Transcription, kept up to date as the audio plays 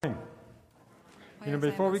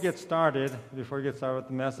Before we get started with the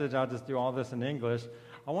message, I'll just do all this in English.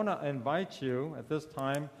 I want to invite you at this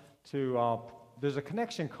time to, there's a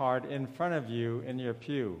connection card in front of you in your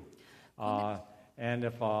pew. And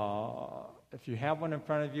if you have one in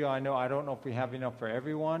front of you, I don't know if we have enough for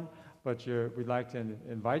everyone, but we'd like to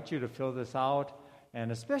invite you to fill this out.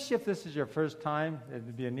 And especially if this is your first time, it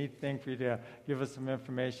would be a neat thing for you to give us some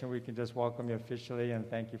information. We can just welcome you officially and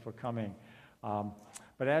thank you for coming.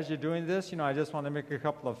 But as you're doing this, I just want to make a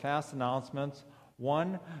couple of fast announcements.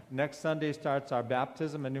 One, next Sunday starts our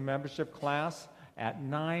baptism and new membership class at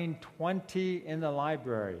 9:20 in the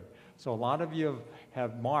library. So a lot of you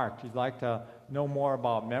have marked. You'd like to know more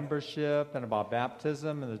about membership and about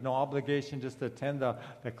baptism, and there's no obligation just to attend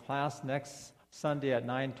the class next Sunday at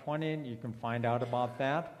 9:20, and you can find out about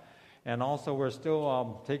that. And also, we're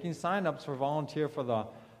still taking sign-ups for volunteer for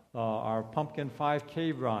our Pumpkin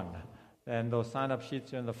 5K run. And those sign-up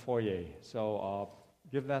sheets are in the foyer. So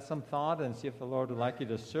give that some thought and see if the Lord would like you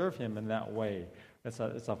to serve Him in that way. It's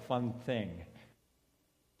a fun thing.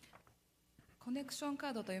 コネクションカ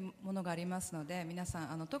ードというものがありますので、皆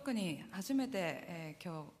さん特に初めて、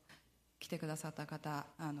今日来てくださった方、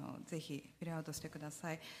ぜひフィルアウトしてくだ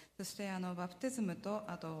さい。そしてバプテスムと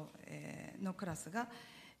あと、のクラスが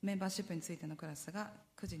メンバーシップについてのクラスが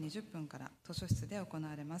9時20分から図書室で行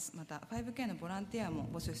われます。また 5K のボランティアも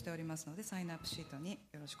募集しておりますので、サインアップシートに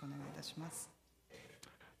よろしくお願いいたします。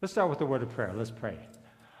Let's start with a word of prayer. Let's pray.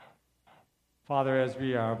 Father, as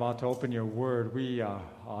we are about to open your word, we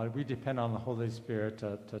depend on the Holy Spirit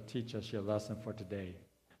to teach us your lesson for today.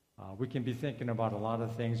 We can be thinking about a lot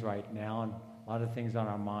of things right now and a lot of things on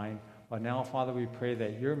our mind. But now, Father, we pray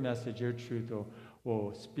that your message, your truth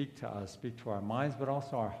will speak to us, speak to our minds, but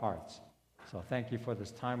also our hearts. So thank you for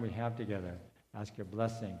this time we have together. Ask your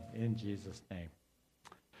blessing in Jesus' name.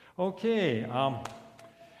 Okay.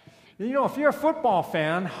 If you're a football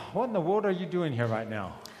fan, what in the world are you doing here right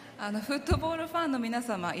now? フットボールファンの皆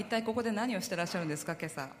様、一体ここで何をしてらっしゃるんですか、今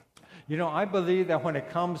朝。I believe that when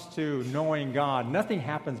it comes to knowing God, nothing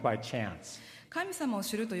happens by chance. 神様を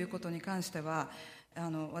知るということに関しては、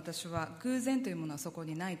私は偶然というものはそこ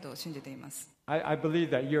にないと信じています。I believe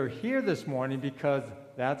that you're here this morning because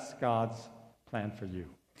that's God's plan for you.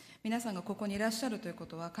 皆さんがここにいらっしゃるというこ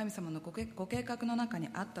とは、神様のご計画の中に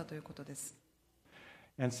あったということです。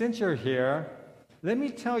And since you're here, let me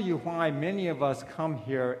tell you why many of us come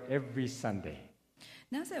here every Sunday.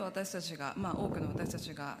 なぜ私たちが、多くの私た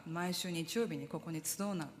ちが毎週日曜日にここに集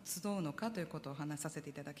うのかということをお話しさせて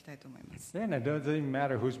いただきたいと思います。Then it doesn't even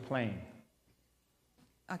matter who's playing.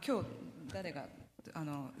 今日誰が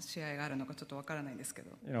試合があるのかちょっとわからないんですけ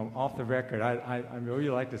ど。Off the record, I really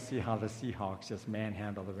like to see how the Seahawks just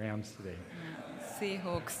manhandle the Rams today. シー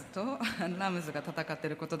ホークスとラムズが戦ってい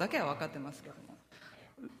ることだけは分かってますけども。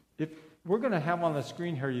We're going to have on the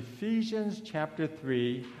screen here Ephesians chapter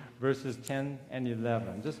 3, verses 10 and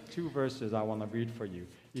 11. Just two verses I want to read for you.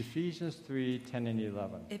 Ephesians 3, 10 and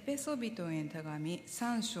 11. エペソビトへの手紙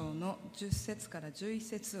3章の10節から11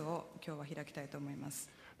節を今日は開きたいと思います。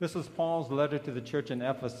This is Paul's letter to the church in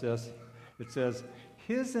Ephesus. It says,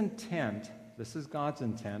 his intent, this is God's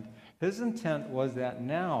intent, his intent was that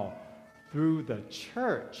now, through the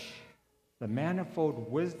church, the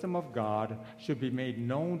manifold wisdom of God should be made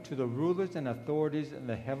known to the rulers and authorities in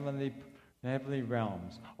the heavenly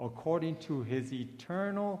realms, according to his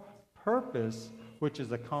eternal purpose, which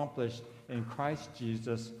is accomplished in Christ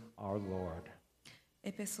Jesus our Lord.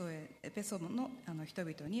 エペソの人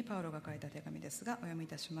々にパウロが書いた手紙ですが、お読みい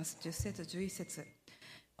たします。10節11節。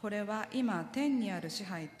これは今天にある支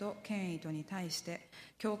配と権威とに対して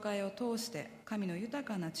教会を通して神の豊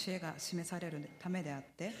かな知恵が示されるためであっ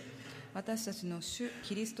て、私たちの主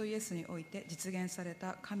キリストイエスにおいて実現され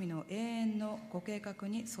た神の永遠のご計画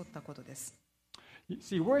に沿ったことです。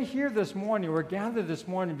See, we're here this morning, we're gathered this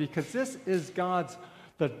morning because this is God's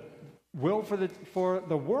the will for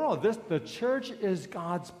the world. The church is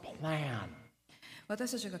God's plan.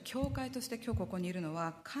 私たちが教会として今日ここにいるの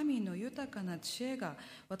は、神の豊かな知恵が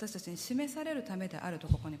私たちに示されるためであると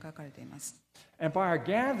ここに書かれています。And by our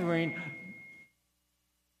gathering,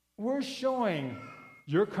 we're showing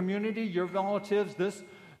your community, your relatives,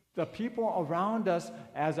 the people around us,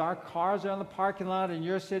 as our cars are in the parking lot and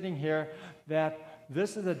you're sitting here, that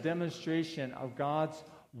this is a demonstration of God's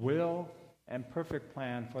will and perfect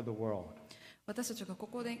plan for the world. 私たちがこ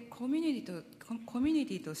こでコミュニ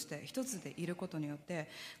ティとして一つでいることによって、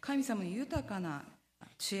神様の豊かな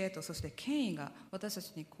知恵とそして権威が私た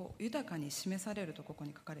ちに豊かに示されるとここ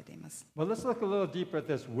に書かれています。Well, let's look a little deeper at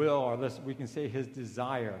this will, or we can say his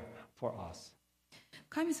desire for us.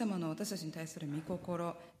 神様の私たちに対する御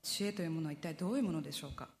心、知恵というものは一体どういうものでしょ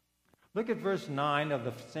うか。Look at verse 9 of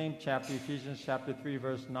the same chapter, Ephesians chapter 3,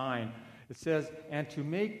 verse 9. It says, "And to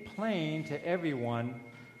make plain to everyone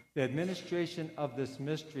the administration of this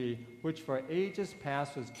mystery, which for ages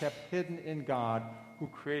past was kept hidden in God, who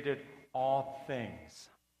created all things."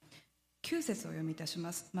 9節を読みいたし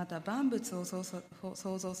ます。また万物を創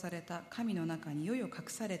造された神の中にいよいよ隠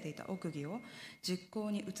されていた奥義を実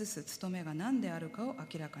行に移す務めが何であるかを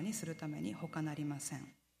明らかにするために他なりませ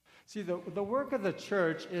ん。See, the work of the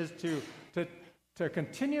church is to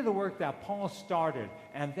continue the work that Paul started,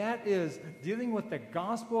 and that is dealing with the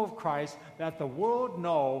gospel of Christ that the world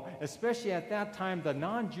know, especially at that time, the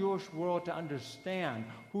non-Jewish world, to understand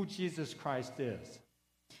who Jesus Christ is.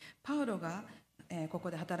 パウロがこ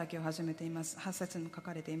こで働きを始めています。8節にも書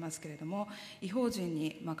かれていますけれども、異邦人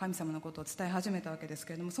に神様のことを伝え始めたわけです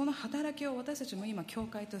けれども、その働きを私たちも今教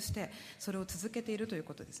会としてそれを続けているという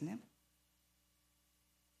ことですね。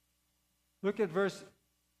Look at verse,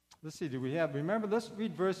 let's see, remember, let's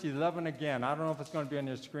read verse 11 again. I don't know if it's going to be on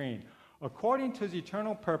your screen. According to his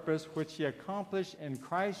eternal purpose, which he accomplished in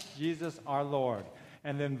Christ Jesus our Lord.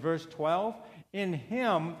 And then verse 12, in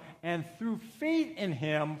him and through faith in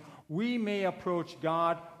him, we may approach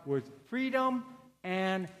God with freedom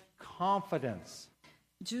and confidence.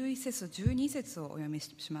 11節12節をお読み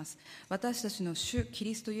します。私たちの主キ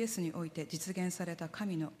リストイエスにおいて実現された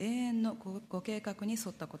神の永遠のご計画に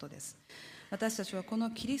沿ったことです。私たちはこ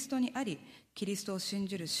のキリストにあり、キリストを信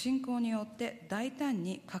じる信仰によって大胆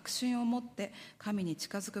に確信を持って神に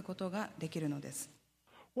近づくことができるのです。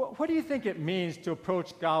What do you think it means to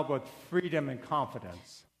approach God with freedom and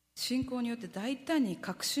confidence? 信仰によって大胆に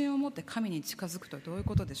確信を持って神に近づくとはどういう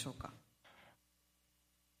ことでしょうか。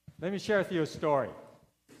 Let me share with you a story.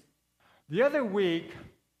 The other week,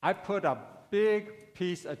 I put a big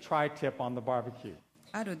piece of tri-tip on the barbecue.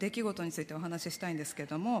 ある出来事についてお話ししたいんですけれ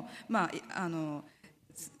ども、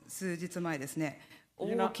数日前ですね、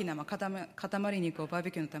大きな塊肉をバー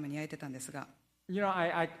ベキューのために焼いてたんですが、You know,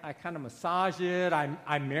 I kind of massaged it,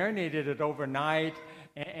 I marinated it overnight,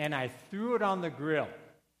 and I threw it on the grill.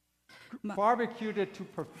 Barbecued it to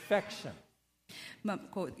perfection.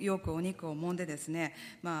 こうよくお肉を揉んでですね、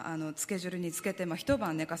つけ汁につけて、一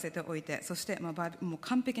晩寝かせておいて、そして、もう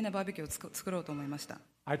完璧なバーベキューを作ろうと思いました。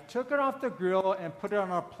I took it off the grill and put it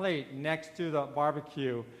on a plate next to the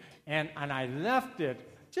barbecue, and I left it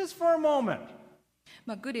just for a moment.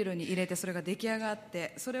 グリルに入れてそれが出来上がっ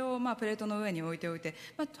て、それをプレートの上に置いておいて、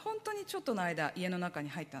本当にちょっとの間家の中に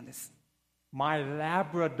入ったんです。My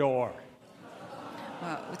Labrador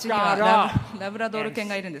うちにはラブラドール犬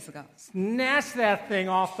がいるんですが、snatched that thing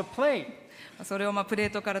off the plate. それをプレ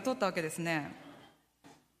ートから取ったわけですね。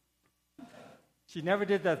She never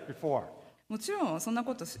did that before. もちろんそんな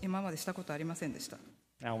こと今までしたことありませんでした。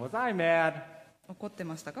Now, was I mad? 怒って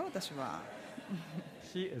ましたか、私は。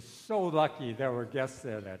She is so lucky there were guests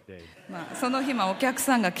there that day. その日、お客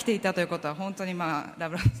さんが来ていたということは本当にラ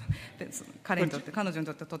ブラ彼にとって彼女に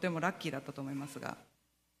とってとてもラッキーだったと思いますが。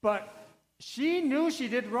But she knew she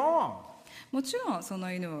did wrong. もちろんそ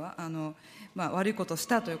の犬は悪いことをし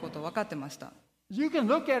たということを分かってました。You can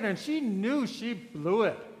look at her and she knew she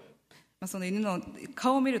blew it. その犬の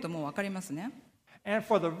顔を見るともう分かりますね。And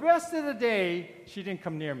for the rest of the day, she didn't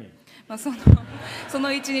come near me. そ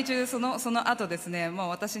の一日中その後ですね、もう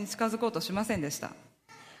私に近づこうとしませんでした。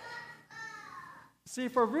See,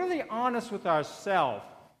 if we're really honest with ourselves,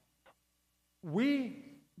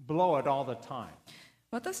 we blow it all the time.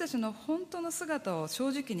 私たちの本当の姿を正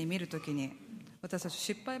直に見るときに、私たち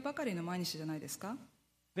失敗ばかりの毎日じゃないですか。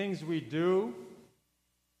 Things we do,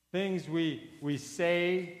 things we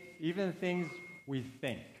say, even things we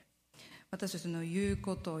think. 私たちの言う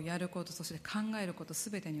こと、やること、そして考えることす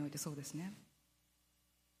べてにおいてそうですね。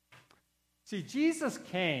See, Jesus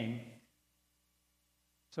came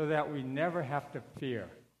so that we never have to fear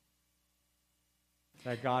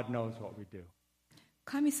that God knows what we do.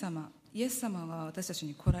 神様、イエス様が私たち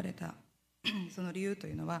に来られたその理由と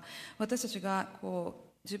いうのは、私たちが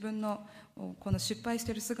自分のこの失敗し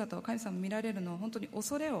ている姿を神様見られるのを本当に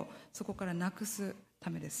恐れをそこからなくすた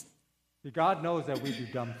めです。God knows that we do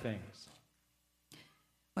dumb things.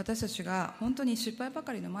 私たちが本当に失敗ば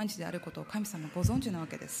かりの毎日であることを神様ご存知なわ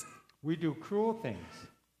けです。We do cruel things.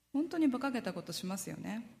 本当に馬鹿げたことしますよ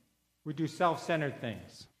ね。We do self-centered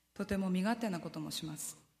things. とても身勝手なこともしま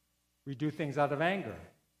す。We do things out of anger.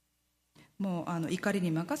 もう怒り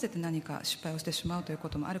に任せて何か失敗をしてしまうというこ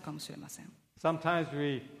ともあるかもしれません。Sometimes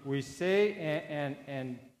we say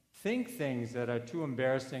and think things that are too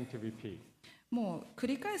embarrassing to repeat. もう繰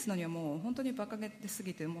り返すのにはもう本当に馬鹿げす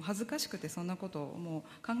ぎて、もう恥ずかしくてそんなことをもう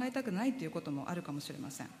考えたくないということもあるかもしれま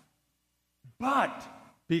せん。But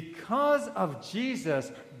because of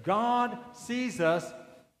Jesus, God sees us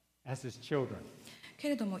as His children. け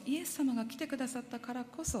れどもイエス様が来てくださったから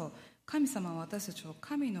こそ、神様は私たちを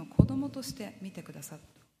神の子供として見てくださっ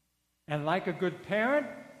た。 And like a good parent,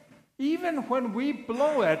 even when we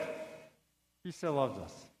blow it, He still loves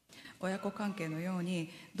us. 親子関係のように、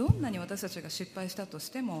どんなに私たちが失敗したとし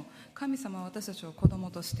ても、神様は私たちを子供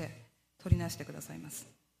として取りなしてくださいます。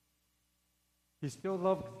 He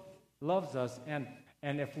still loves us, and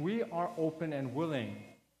if we are open and willing,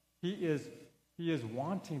 He is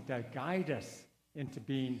wanting to guide us into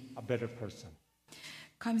being a better person.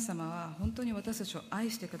 神様は本当に私たちを愛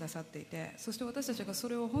してくださっていて、そして私たちがそ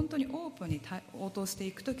れを本当にオープンに応答して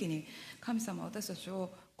いくときに、神様は私たちを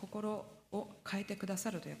心を変えてくださ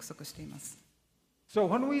ると約束しています。 So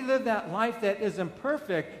when we live that life that isn't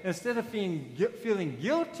perfect, instead of feeling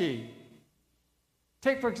guilty,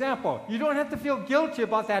 take for example, you don't have to feel guilty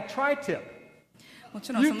about that tri-tip. も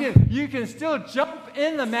ちろん You その you can still jump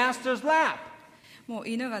in the master's lap. もう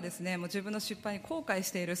犬がですね、もう自分の失敗に後悔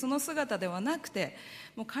しているその姿ではなくて、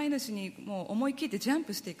もう飼い主にもう思い切ってジャン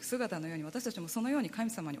プしていく姿のように、私たちもそのように神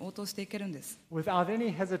様に応答していけるんです。 Without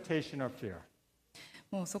any hesitation or fear.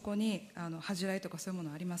 もうそこに恥じらいとかそういうもの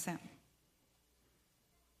はありません。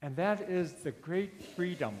 And that is the great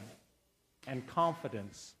freedom and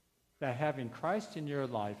confidence that having Christ in your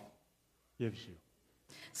life gives you.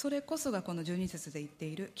 それこそがこの12節で言って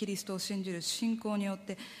いるキリストを信じる信仰によっ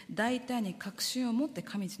て大胆に確信を持って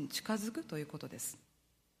神に近づくということです。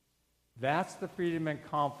 That's the freedom and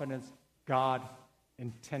confidence God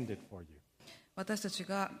intended for you. 私たち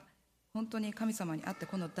が本当に神様にあって、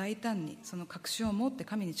この大胆にその確信を持って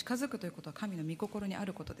神に近づくということは神の御心にあ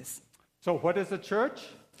ることです。 So what is the church?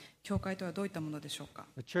 教会とはどういったものでしょうか。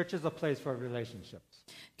 The church is a place for relationships.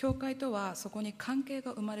 教会とはそこに関係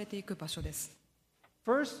が生まれていく場所です。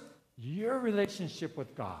 First, your relationship with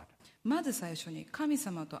God. まず最初に神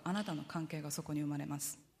様とあなたの関係がそこに生まれま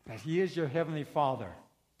す。 That He is your heavenly Father.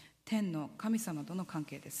 天の神様との関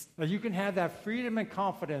係です。 That you can have that freedom and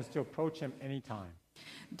confidence to approach Him anytime.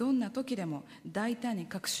 どんな時でも大胆に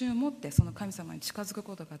確信を持ってその神様に近づく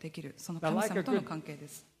ことができる、その神様との関係で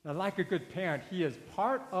す。 Now, like a good parent, He is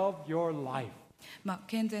part of your life.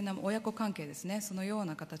 健全な親子関係ですね。そのよう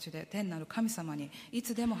な形で天なる神様にい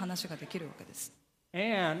つでも話ができるわけです。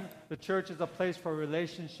 And the church is a place for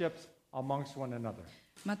relationships amongst one another.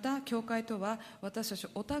 また教会とは私たち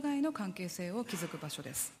お互いの関係性を築く場所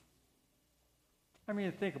です。 I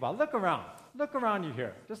mean, think about it. Look around. Look around you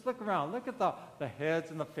here. Just look around. Look at the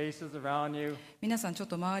heads and the faces around you. 皆さんちょっ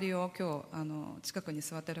と周りを今日近くに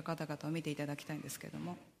座っている方々を見ていただきたいんですけれど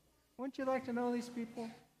も、 Wouldn't you like to know these people?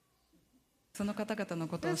 その方々の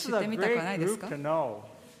ことを This 知 is っ a てみたくはな great いです group か。 to know.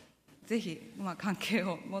 ぜひ、関係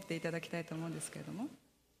を持っていただきたいと思うんですけれども、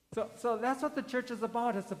 So that's what the church is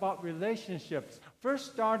about. It's about relationships.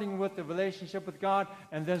 First starting with the relationship with God,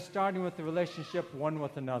 and then starting with the relationship one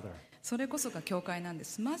with another. それこそが教会なんで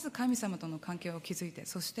す。まず神様との関係を築いて、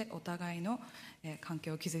そしてお互いの関係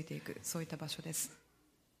を築いていく、そういった場所です。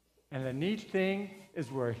 And the neat thing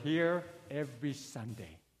is we're here every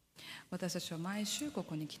Sunday. 私たちは毎週こ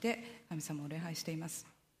こに来て神様を礼拝しています。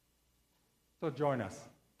 So join us.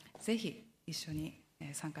 ぜひ一緒に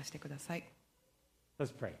参加してください。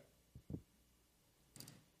 Let's pray.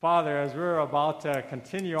 Father, as we're about to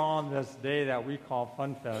continue on this day that we call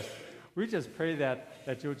Fun Fest, we just pray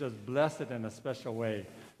that you'll just bless it in a special way.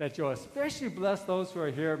 That you'll especially bless those who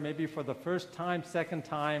are here maybe for the first time, second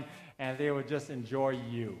time, and they will just enjoy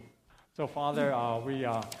you. So, Father, we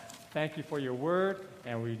thank you for your word,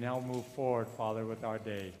 and we now move forward, Father, with our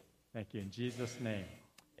day. Thank you in Jesus' name.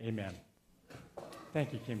 Amen.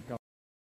 Thank you, Kim.